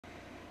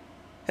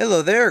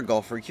Hello there,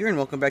 Golfer here, and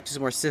welcome back to some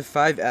more Civ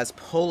 5 as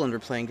Poland. We're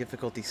playing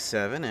difficulty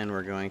 7, and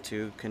we're going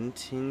to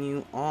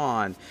continue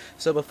on.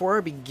 So before I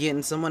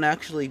begin, someone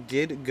actually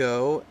did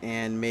go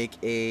and make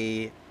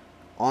a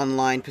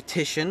online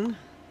petition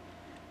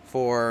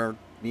for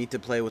me to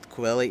play with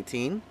Quill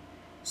 18.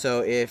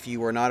 So if you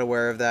were not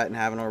aware of that and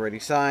haven't already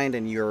signed,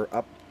 and you're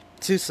up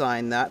to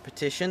sign that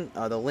petition,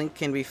 the link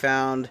can be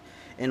found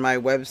in my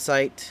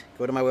website.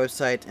 Go to my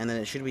website, and then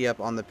it should be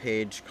up on the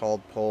page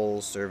called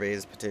Polls,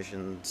 Surveys,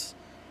 Petitions,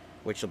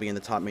 which will be in the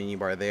top menu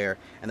bar there,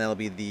 and that'll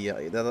be the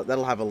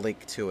that'll have a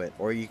link to it.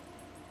 Or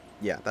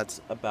yeah,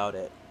 that's about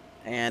it.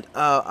 And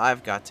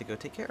I've got to go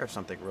take care of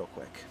something real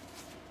quick.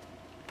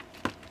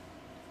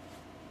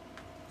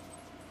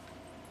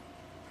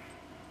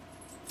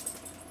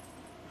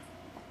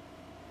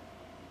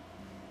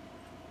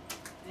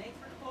 Thanks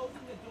for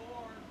closing the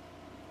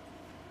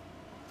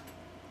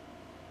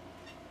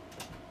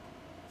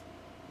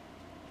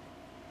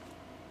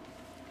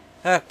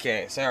door.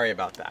 Okay, sorry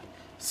about that.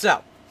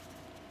 So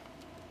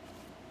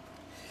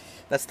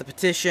that's the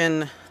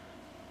petition.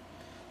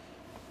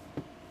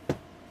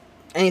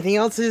 Anything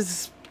else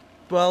is,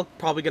 well,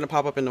 probably going to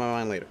pop up into my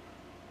mind later.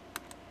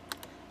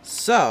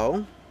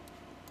 So,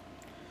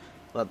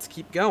 let's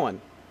keep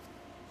going.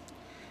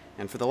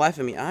 And for the life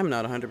of me, I'm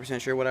not 100%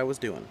 sure what I was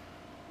doing.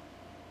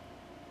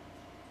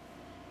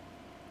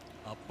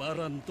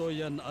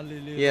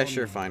 Yeah,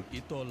 sure, fine.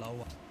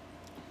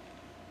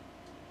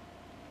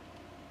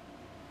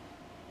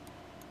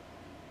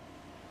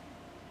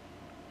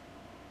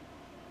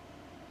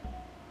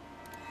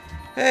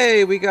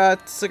 Hey, we got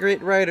a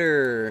great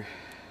writer.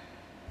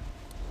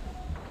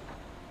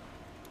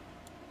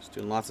 Just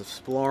doing lots of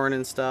exploring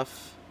and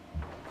stuff.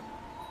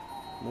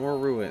 More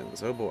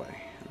ruins, oh boy.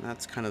 And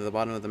that's kind of the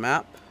bottom of the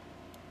map.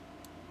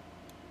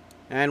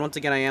 And once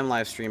again, I am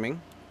live streaming.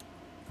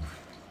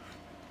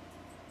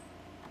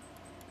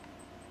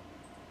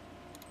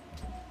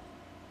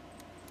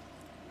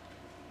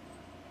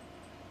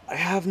 I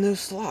have no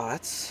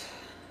slots.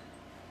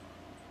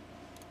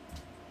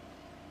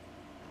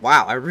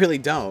 Wow, I really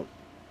don't.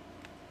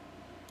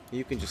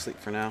 You can just sleep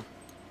for now.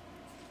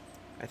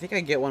 I think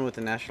I get one with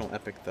the National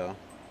Epic, though.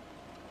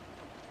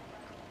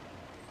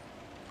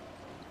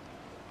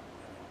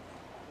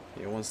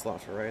 Yeah, one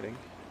slot for writing.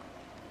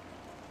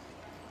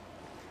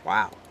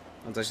 Wow.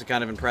 That's actually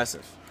kind of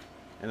impressive.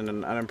 In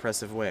an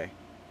unimpressive way.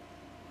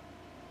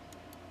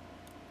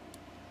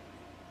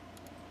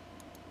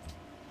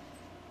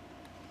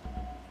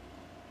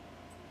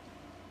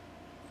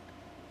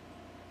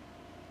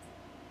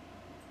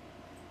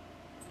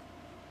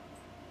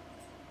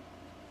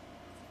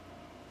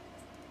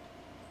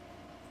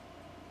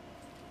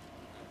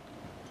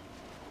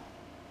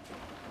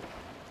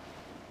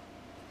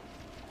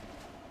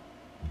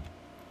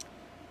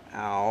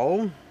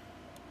 Ow.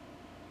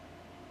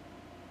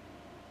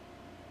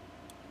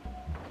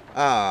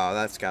 Oh,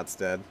 that scout's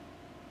dead.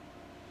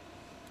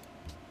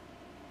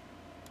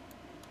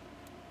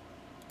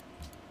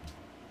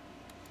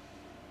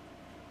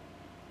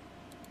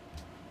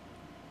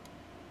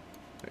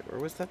 Wait, where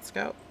was that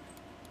scout?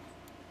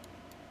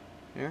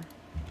 Here?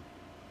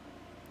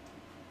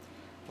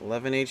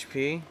 11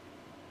 HP.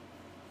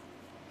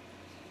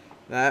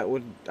 That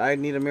would... I'd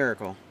need a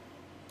miracle.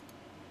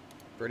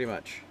 Pretty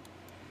much.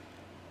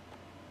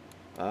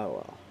 Oh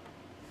well.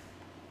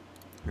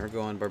 We're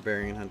going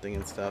barbarian hunting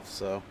and stuff,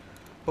 so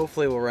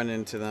hopefully we'll run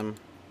into them.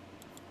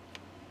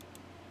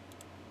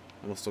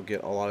 And we'll still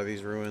get a lot of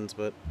these ruins,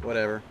 but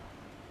whatever.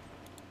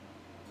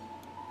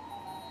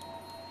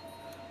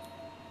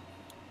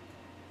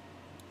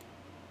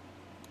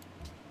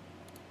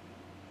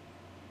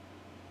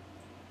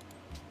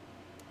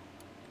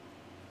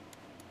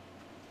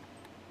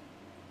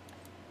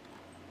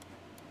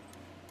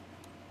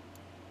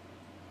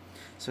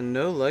 So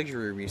no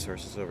luxury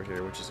resources over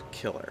here, which is a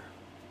killer.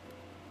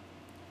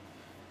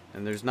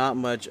 And there's not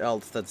much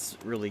else that's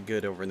really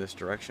good over in this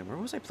direction. Where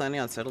was I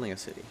planning on settling a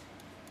city?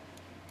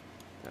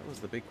 That was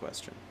the big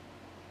question.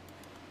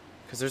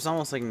 Because there's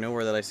almost like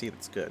nowhere that I see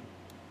that's good.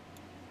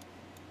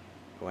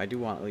 Oh, I do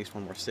want at least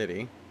one more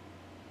city.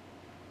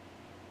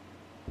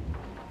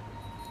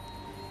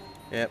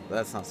 Yep,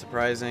 that's not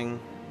surprising.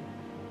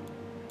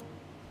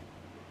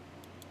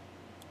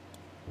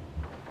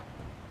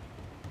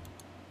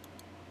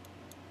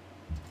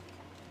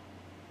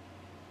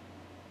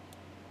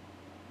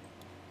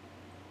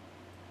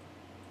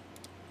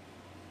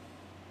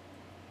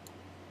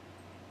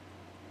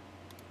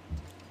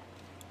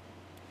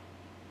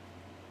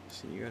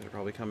 So you guys are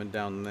probably coming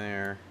down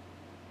there.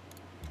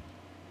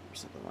 Or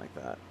something like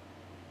that.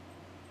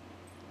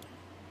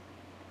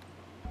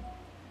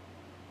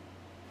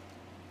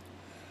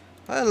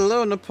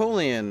 Hello,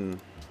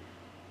 Napoleon.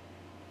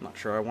 Not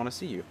sure I want to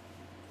see you.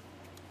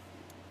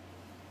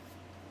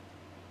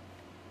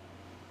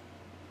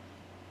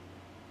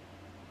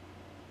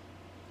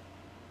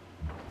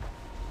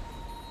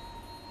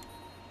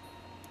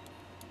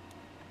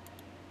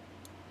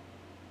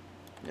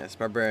 Yes,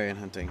 barbarian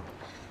hunting.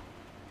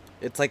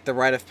 It's like the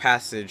rite of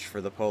passage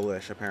for the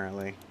Polish,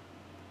 apparently.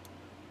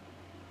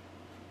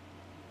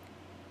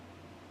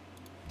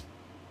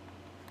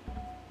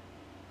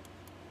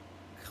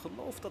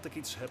 geloof dat ik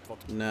iets heb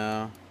wat...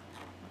 No.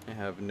 I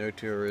have no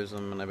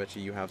tourism, and I bet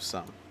you have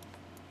some.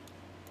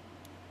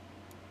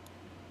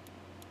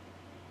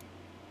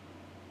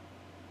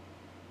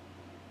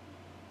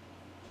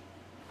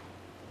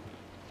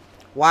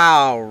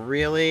 Wow,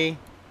 really?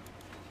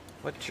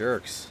 What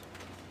jerks?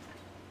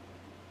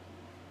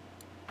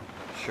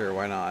 Sure,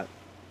 why not?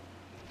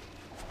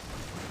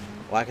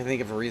 Well, I can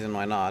think of a reason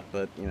why not,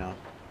 but, you know.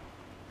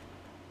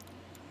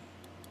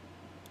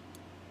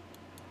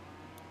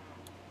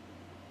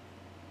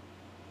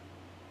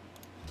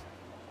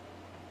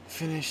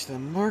 Finish the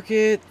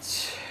market.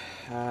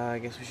 I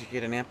guess we should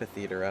get an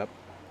amphitheater up.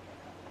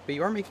 But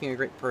you are making a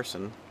great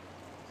person.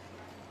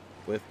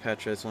 With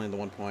Petra, it's only the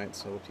 1 point,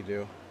 so what do you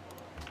do?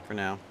 For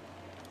now.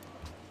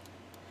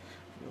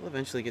 We'll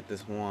eventually get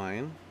this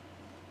wine.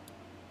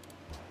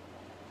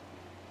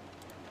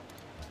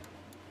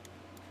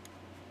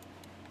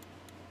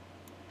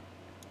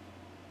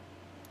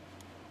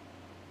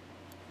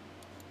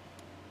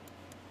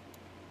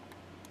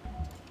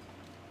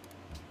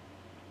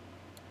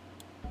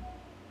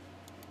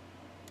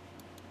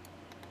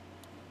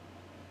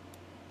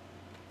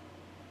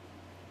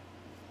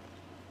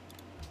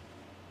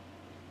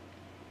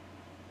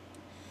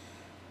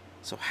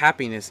 So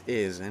happiness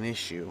is an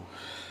issue.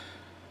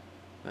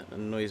 That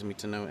annoys me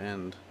to no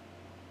end.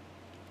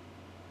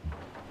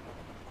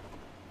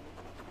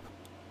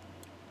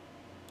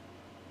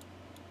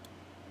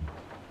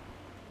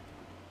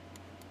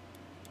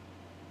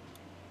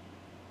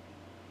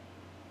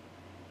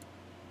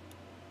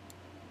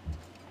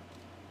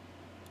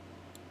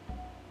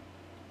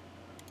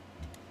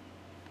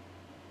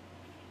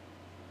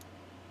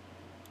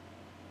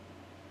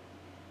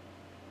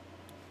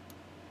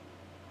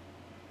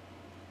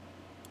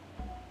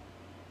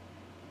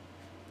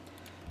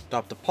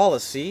 Adopt a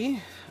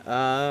policy.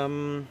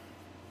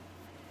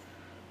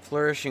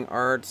 Flourishing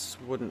arts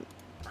wouldn't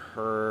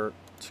hurt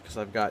because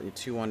I've got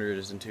 2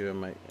 wonders in 2 of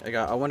my. I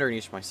got a wonder in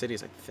each of my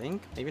cities, I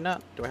think. Maybe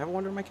not. Do I have a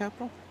wonder in my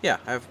capital? Yeah,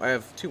 I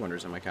have 2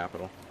 wonders in my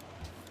capital.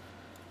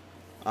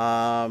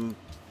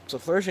 So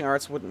flourishing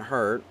arts wouldn't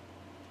hurt.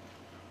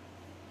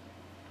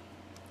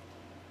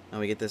 And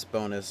we get this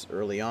bonus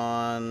early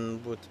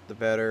on, with the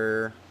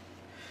better.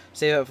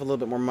 Save up for a little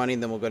bit more money,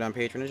 then we'll go down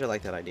patronage. I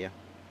like that idea.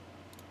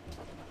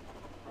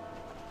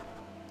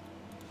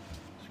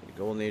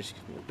 Golden Age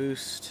gives me a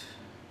boost.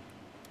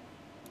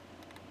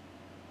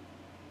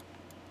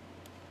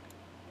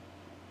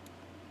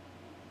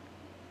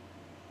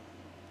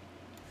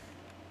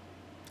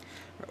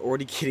 We're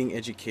already getting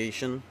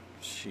education.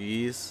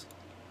 Jeez.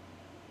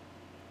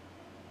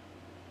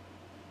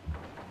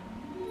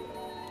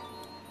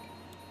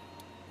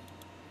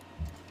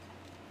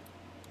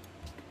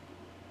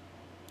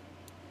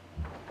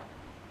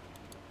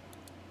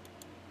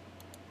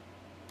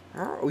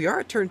 We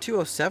are at turn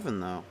 207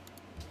 though.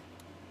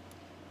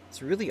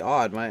 It's really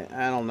odd.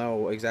 I don't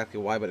know exactly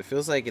why, but it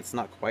feels like it's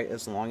not quite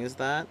as long as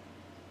that.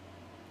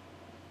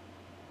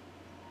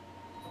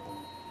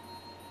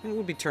 It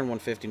would be turn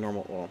 150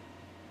 normal.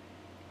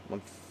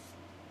 Well,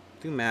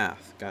 do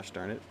math. Gosh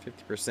darn it.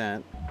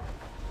 50%.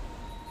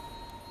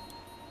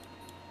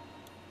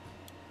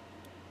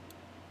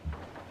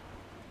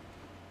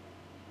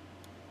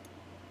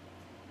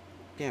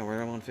 Yeah,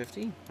 we're at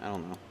 150? I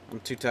don't know. I'm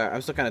too tired.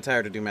 I'm still kind of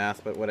tired to do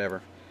math, but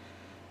whatever.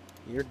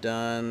 You're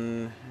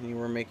done. You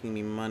were making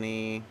me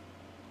money.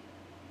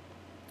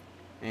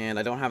 And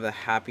I don't have the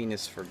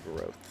happiness for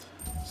growth.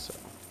 So.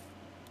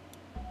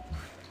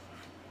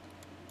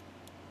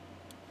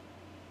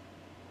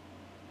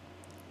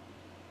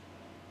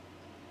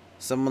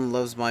 Someone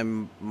loves my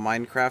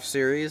Minecraft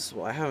series?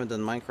 Well, I haven't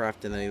done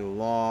Minecraft in a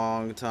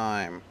long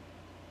time.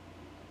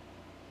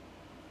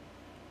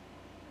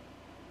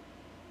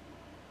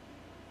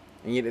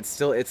 And yet it's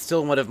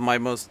still one of my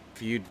most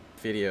viewed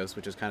videos,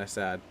 which is kind of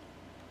sad.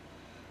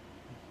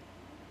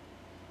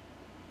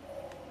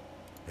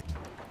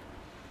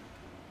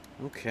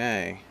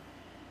 Okay.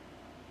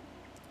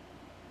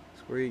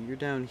 So you're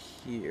down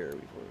here.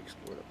 We've already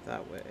explored up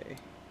that way.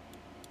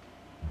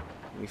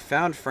 We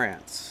found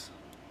France.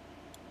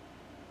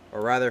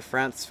 Or rather,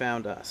 France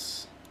found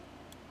us.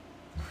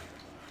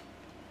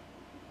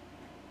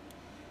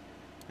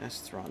 Let's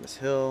throw on this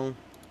hill.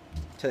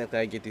 Technically,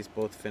 I get these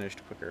both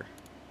finished quicker.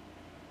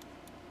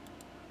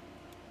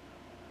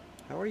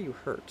 How are you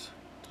hurt?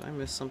 Did I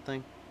miss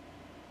something?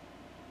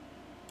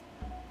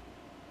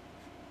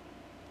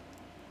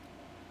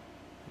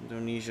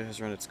 Indonesia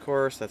has run its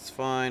course. That's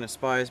fine. A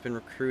spy has been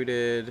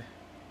recruited.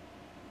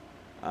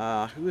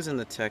 Who is in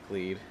the tech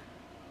lead?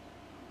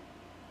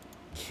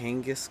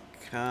 Genghis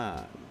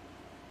Khan.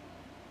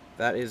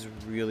 That is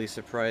really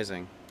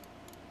surprising.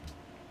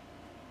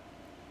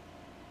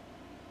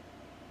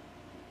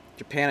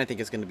 Japan, I think,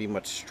 is going to be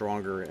much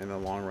stronger in the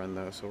long run,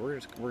 though. So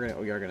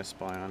we are gonna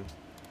spy on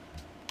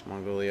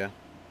Mongolia.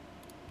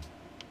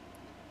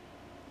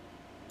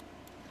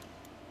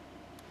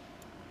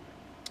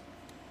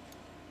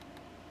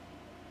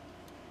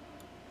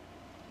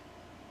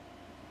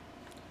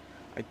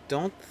 I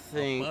don't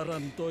think.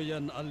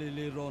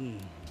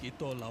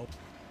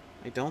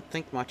 I don't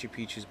think Machu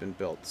Picchu's been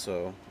built,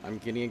 so I'm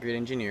getting a great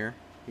engineer.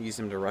 Use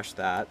him to rush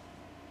that.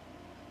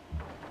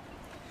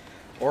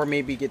 Or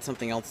maybe get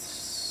something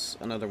else,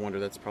 another wonder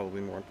that's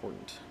probably more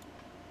important.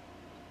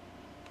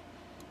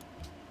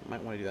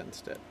 Might want to do that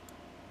instead.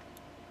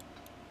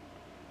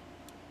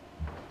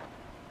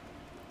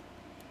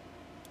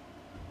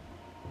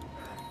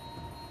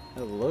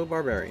 Hello,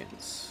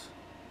 barbarians.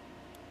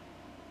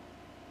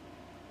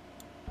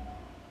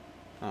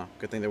 Oh,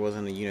 good thing there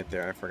wasn't a unit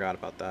there. I forgot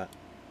about that.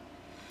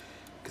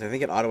 Because I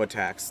think it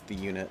auto-attacks the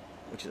unit,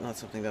 which is not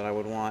something that I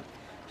would want.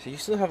 So you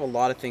still have a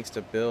lot of things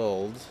to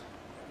build.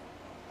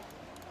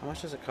 How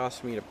much does it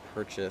cost me to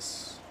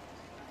purchase?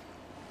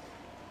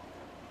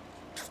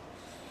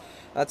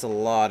 That's a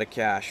lot of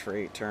cash for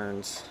 8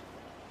 turns.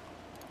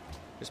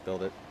 Just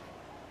build it.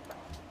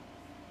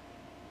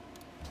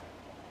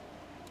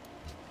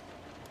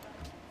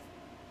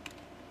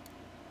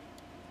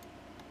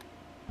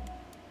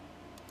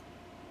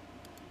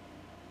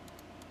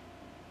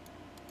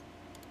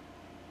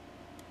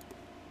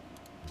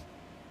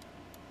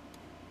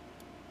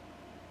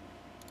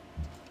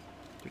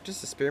 You're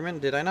just a spearman?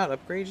 Did I not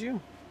upgrade you?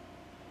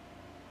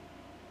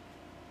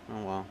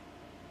 Oh well.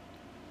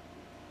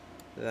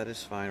 That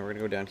is fine. We're gonna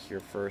go down here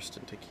first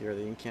and take care of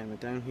the encampment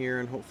down here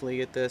and hopefully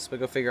get this. But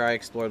go figure, I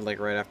explored like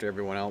right after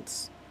everyone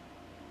else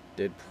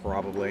did,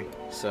 probably.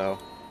 So.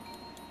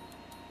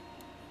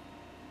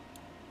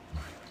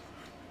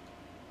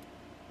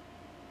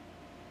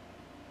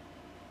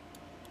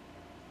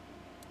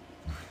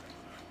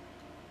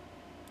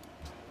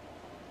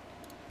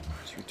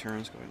 Two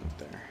turns going up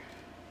there.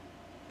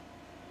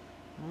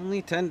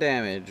 Only 10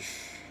 damage.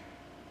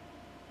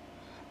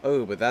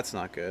 Oh, but that's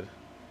not good.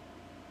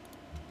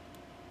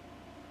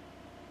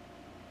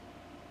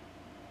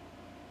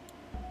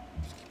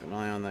 Just keep an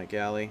eye on that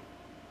galley.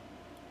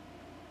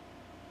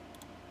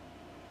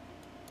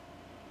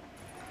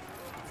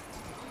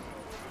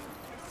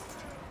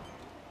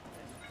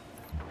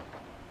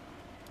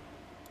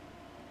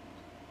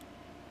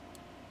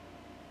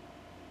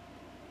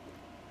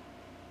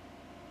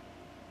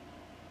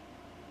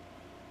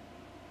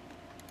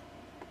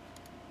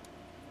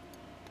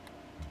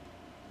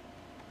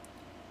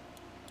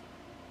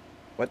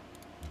 What?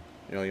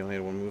 You know, you only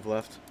had one move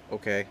left?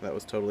 Okay, that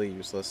was totally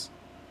useless.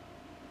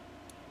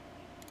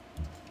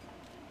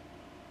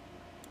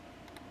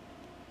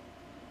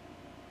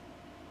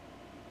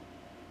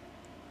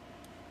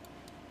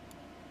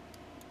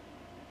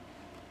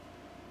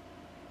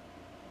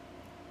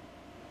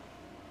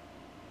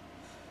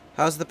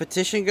 How's the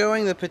petition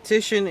going? The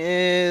petition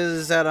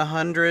is at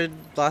 100.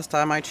 Last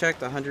time I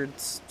checked, 100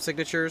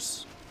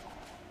 signatures.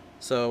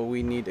 So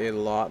we need a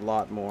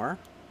lot more.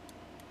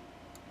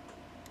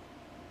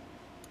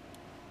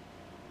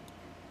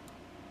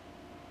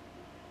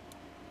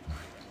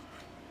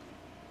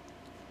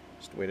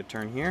 Just wait a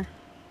turn here.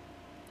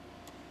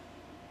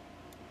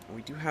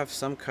 We do have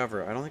some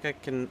cover. I don't think I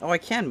can... Oh, I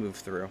can move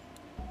through.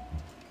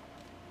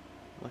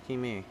 Lucky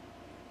me.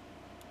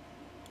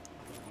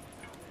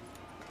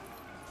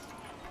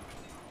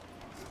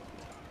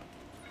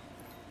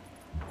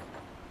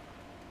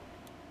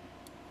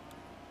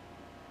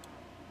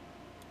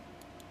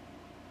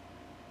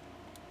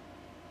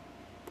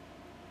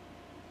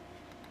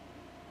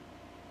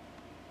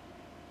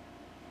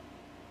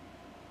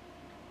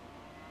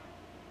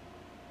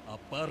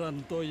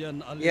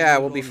 Yeah,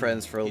 we'll be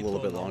friends for a little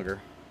bit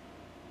longer.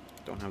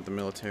 Don't have the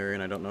military,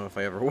 and I don't know if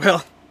I ever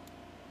will.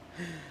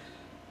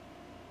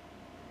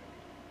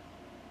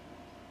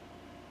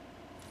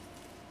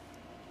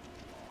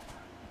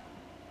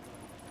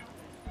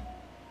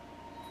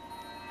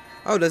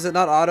 Oh, does it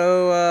not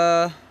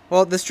auto,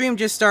 Well, the stream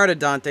just started,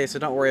 Dante, so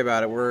don't worry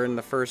about it. We're in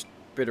the first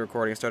bit of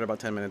recording. It started about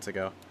 10 minutes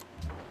ago.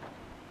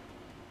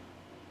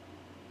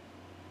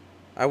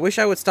 I wish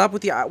I would stop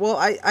with the... Well,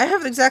 I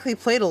haven't exactly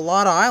played a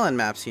lot of island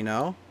maps, you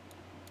know?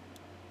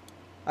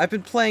 I've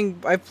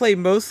played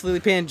mostly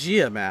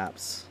Pangea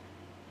maps.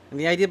 And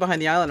the idea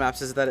behind the island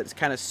maps is that it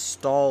kind of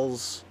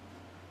stalls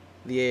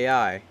the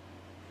AI.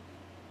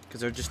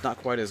 Because they're just not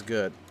quite as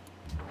good.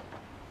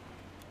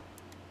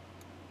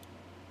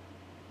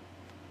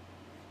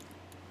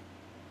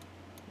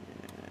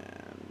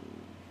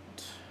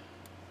 And...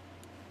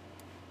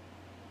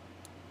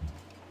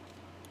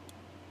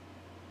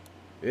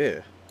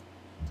 yeah.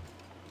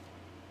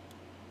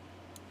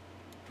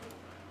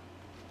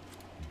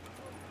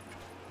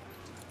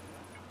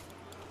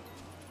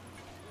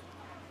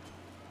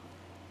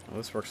 Well,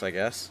 this works, I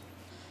guess.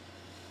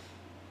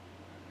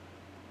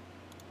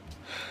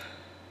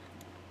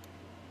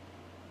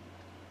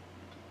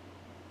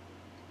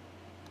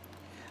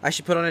 I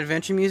should put on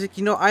adventure music.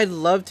 You know, I'd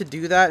love to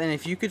do that, and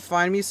if you could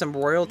find me some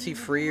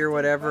royalty-free or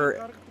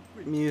whatever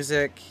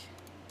music,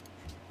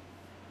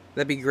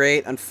 that'd be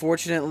great.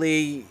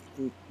 Unfortunately,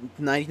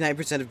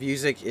 99% of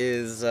music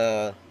is,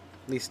 at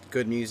least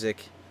good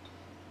music,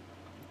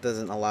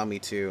 doesn't allow me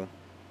to.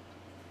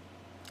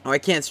 Oh, I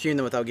can't stream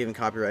them without giving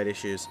copyright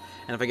issues.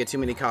 And if I get too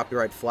many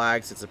copyright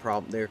flags, it's a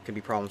problem. There could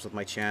be problems with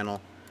my channel.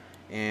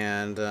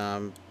 And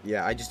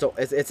yeah, I just don't.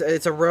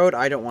 It's a road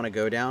I don't want to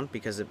go down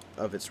because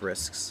of its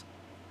risks.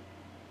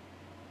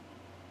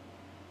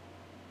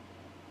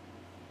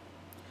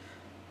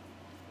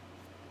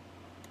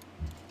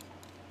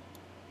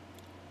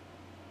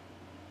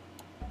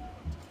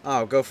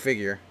 Oh, go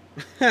figure.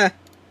 The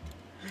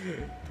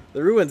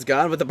ruin's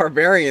gone, but the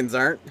barbarians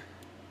aren't.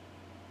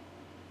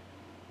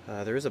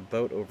 There is a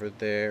boat over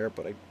there,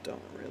 but I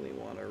don't really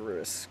want to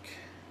risk.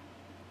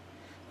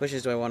 Which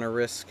is, do I want to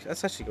risk?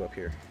 Let's actually go up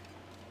here.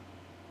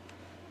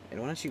 And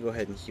why don't you go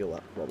ahead and heal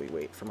up while we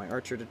wait for my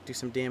archer to do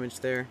some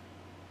damage there.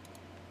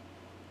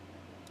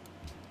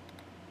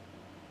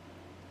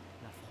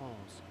 La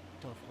France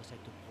t'offre cette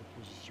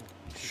proposition.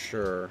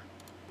 Sure.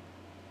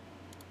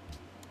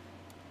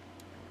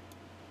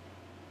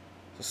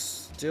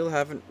 Still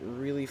haven't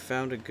really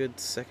found a good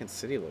second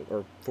city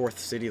or fourth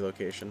city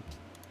location.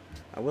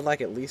 I would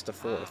like at least a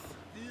fourth.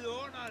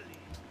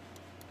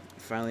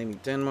 Finally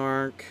meet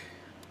Denmark.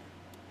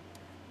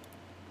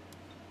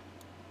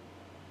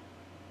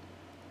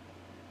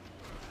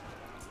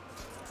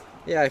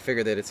 Yeah, I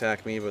figured they'd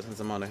attack me, but since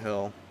I'm on a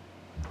hill,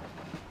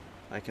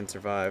 I can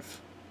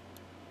survive.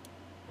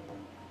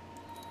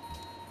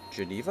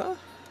 Geneva?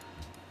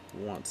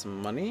 Want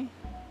some money?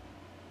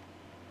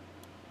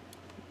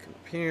 Come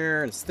up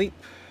here and sleep.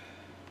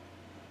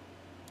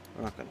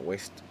 We're not gonna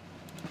waste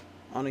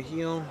on a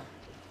heal.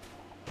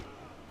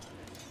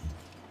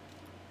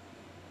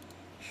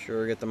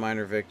 Sure, get the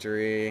minor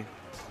victory.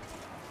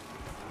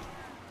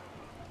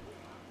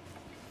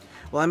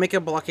 Will I make a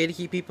blockade to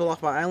keep people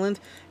off my island?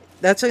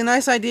 That's a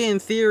nice idea in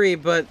theory,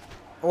 but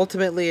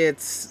ultimately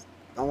it's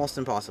almost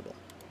impossible.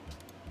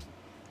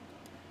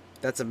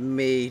 That's a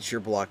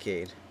major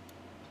blockade.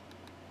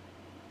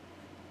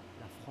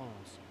 La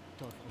France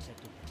t'offre cette.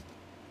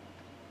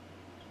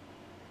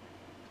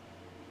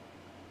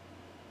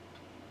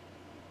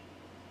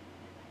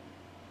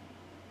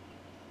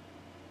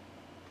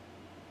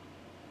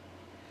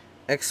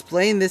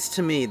 Explain this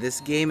to me.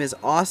 This game is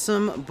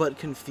awesome but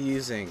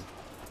confusing.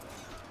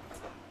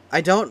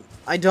 I don't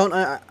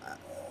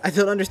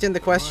understand the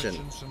question.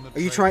 Are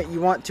you trying? You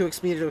want to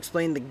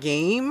explain the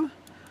game,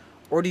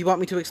 or do you want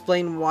me to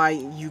explain why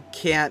you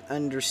can't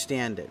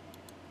understand it?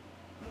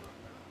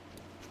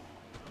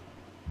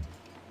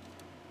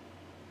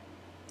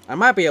 I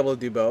might be able to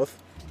do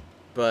both,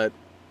 but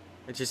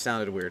it just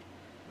sounded weird.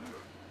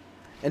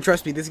 And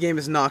trust me, this game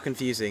is not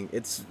confusing.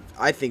 It's,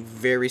 I think,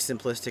 very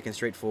simplistic and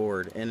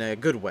straightforward in a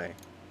good way.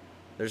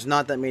 There's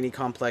not that many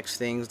complex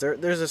things.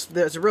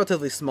 There's a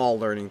relatively small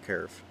learning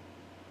curve.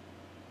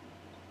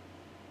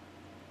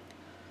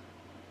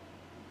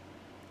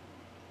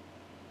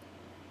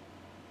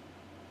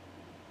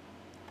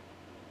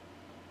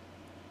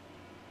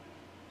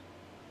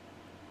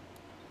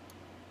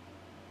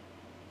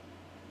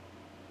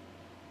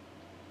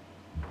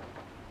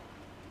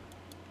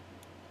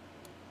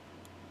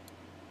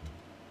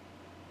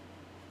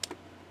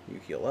 You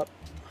heal up.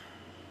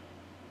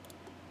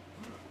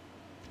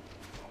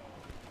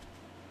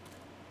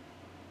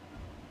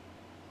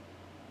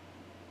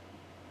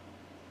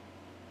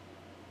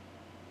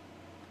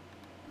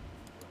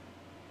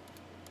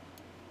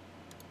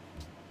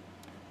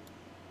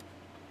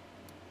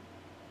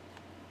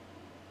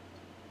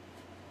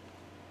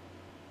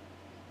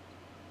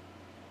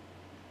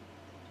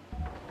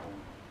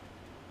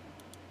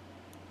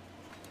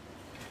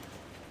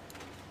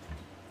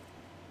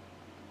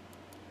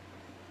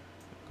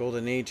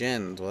 Golden Age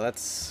ends. Well,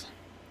 that's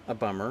a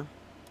bummer.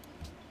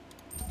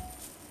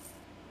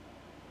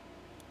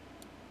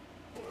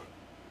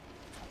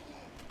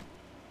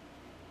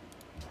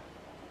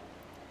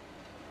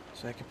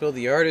 So I can build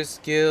the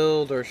Artist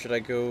Guild, or should I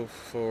go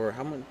for...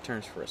 How many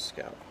turns for a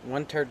scout?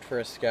 1 turn for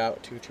a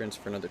scout, 2 turns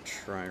for another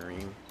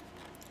trireme.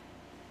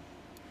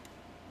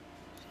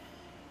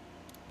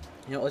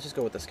 You know, let's just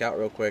go with the scout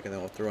real quick, and then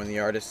we'll throw in the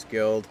Artist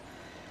Guild.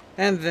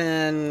 And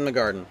then the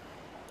garden.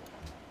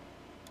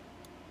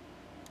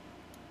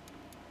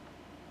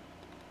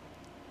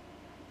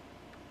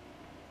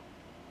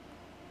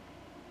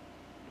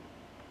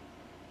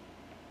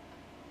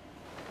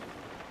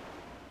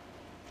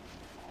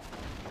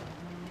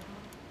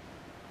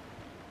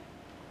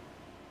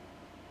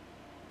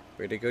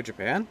 Ready to go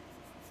Japan?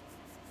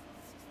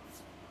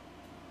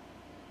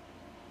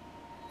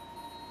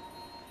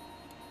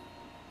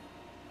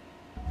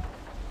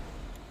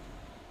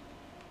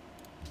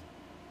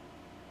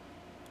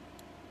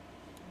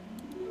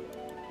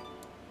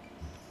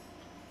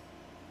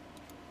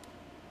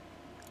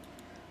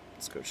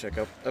 Let's go check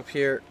up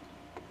here.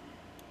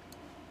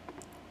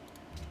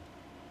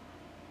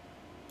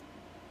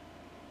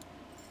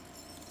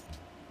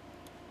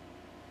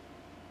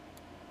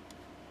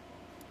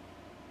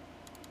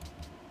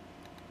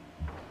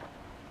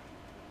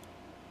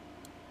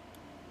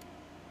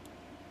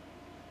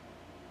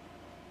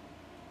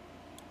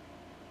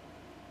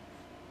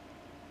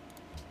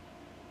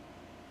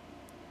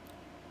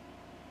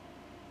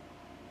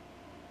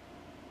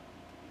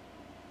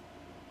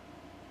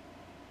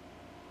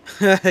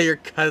 Your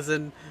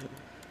cousin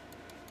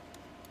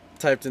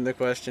typed in the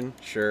question?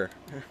 Sure.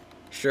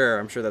 Sure,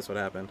 I'm sure that's what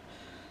happened.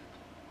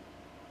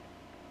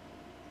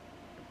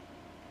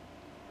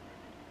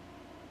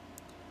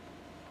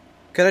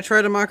 Could I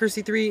try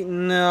Democracy 3?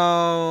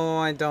 No,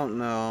 I don't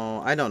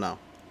know. I don't know.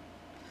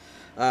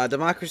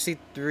 Democracy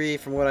 3,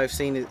 from what I've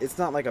seen, it's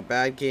not like a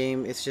bad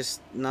game. It's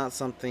just not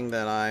something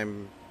that I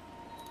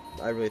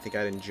really think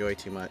I'd enjoy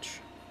too much.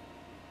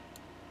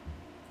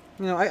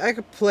 You know, I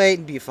could play it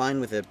and be fine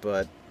with it,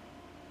 but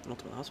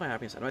ultimately, how's my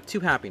happiness? I'm at 2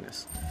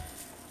 happiness.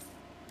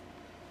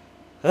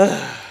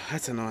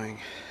 That's annoying.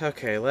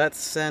 Okay, let's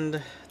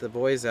send the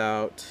boys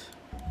out.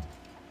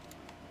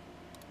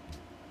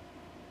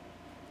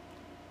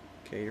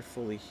 Okay, you're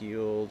fully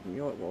healed. You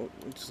know what? Well,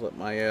 just let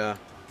my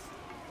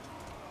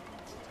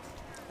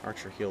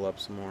archer heal up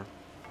some more.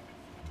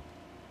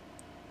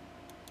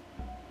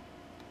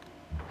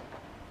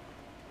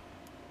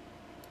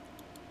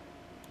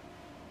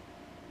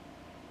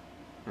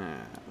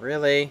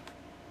 Really?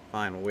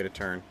 Fine, we'll wait a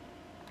turn.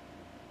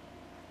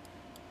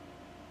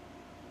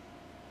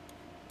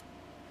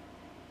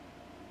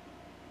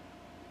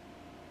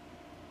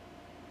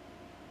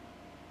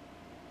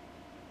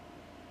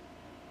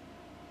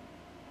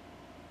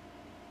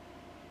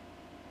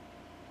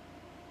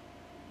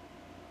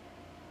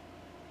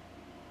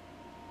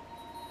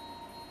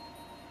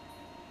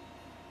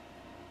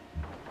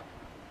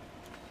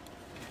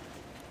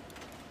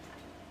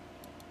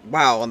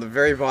 Wow, on the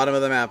very bottom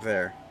of the map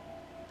there.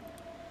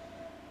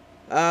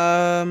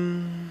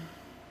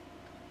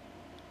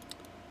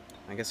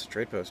 I guess a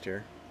trade post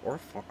here. Or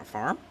a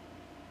farm?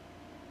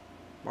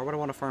 Why would I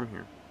want a farm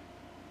here?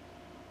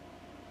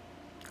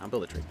 I'll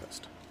build a trade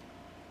post.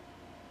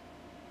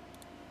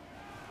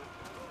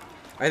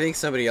 I think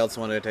somebody else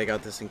wanted to take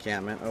out this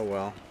encampment. Oh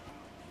well.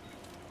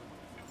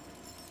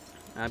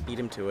 I beat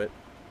him to it.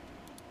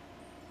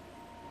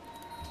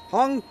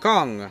 Hong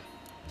Kong!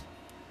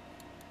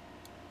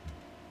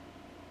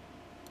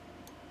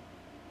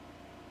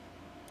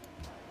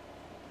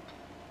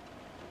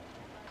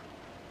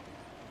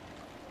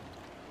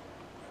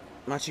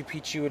 Machu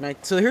Picchu and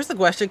so here's the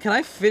question, can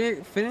I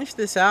finish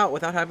this out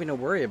without having to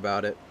worry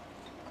about it?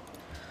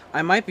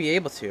 I might be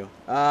able to.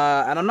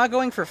 And I'm not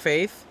going for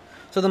faith.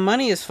 So the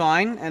money is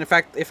fine, and in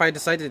fact, if I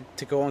decided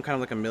to go on kind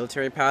of like a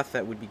military path,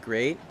 that would be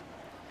great.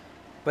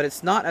 But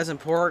it's not as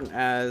important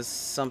as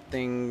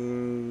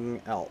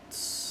something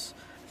else.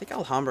 I think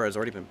Alhambra has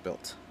already been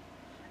built.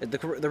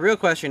 The real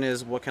question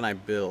is, what can I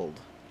build?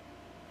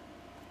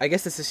 I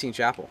guess the Sistine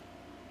Chapel.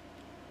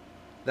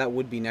 That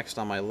would be next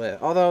on my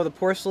list. Although the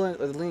porcelain,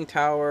 the Leaning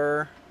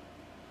Tower,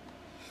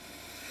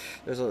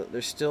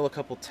 there's still a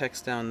couple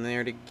texts down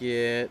there to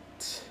get.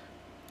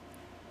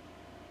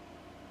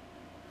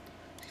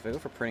 If I go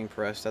for printing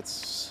press,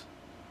 that's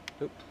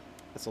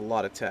a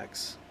lot of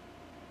text.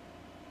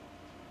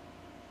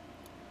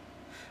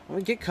 When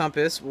we get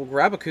compass, we'll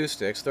grab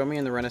acoustics, throw me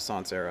in the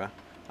Renaissance era.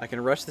 I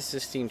can rush the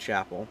Sistine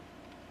Chapel,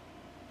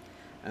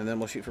 and then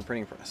we'll shoot for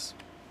printing press.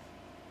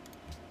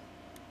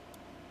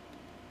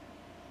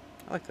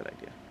 I like that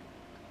idea.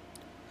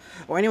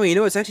 Oh, anyway, you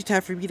know, it's actually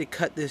time for me to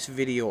cut this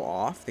video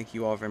off. Thank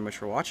you all very much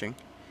for watching,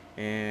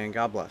 and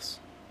God bless.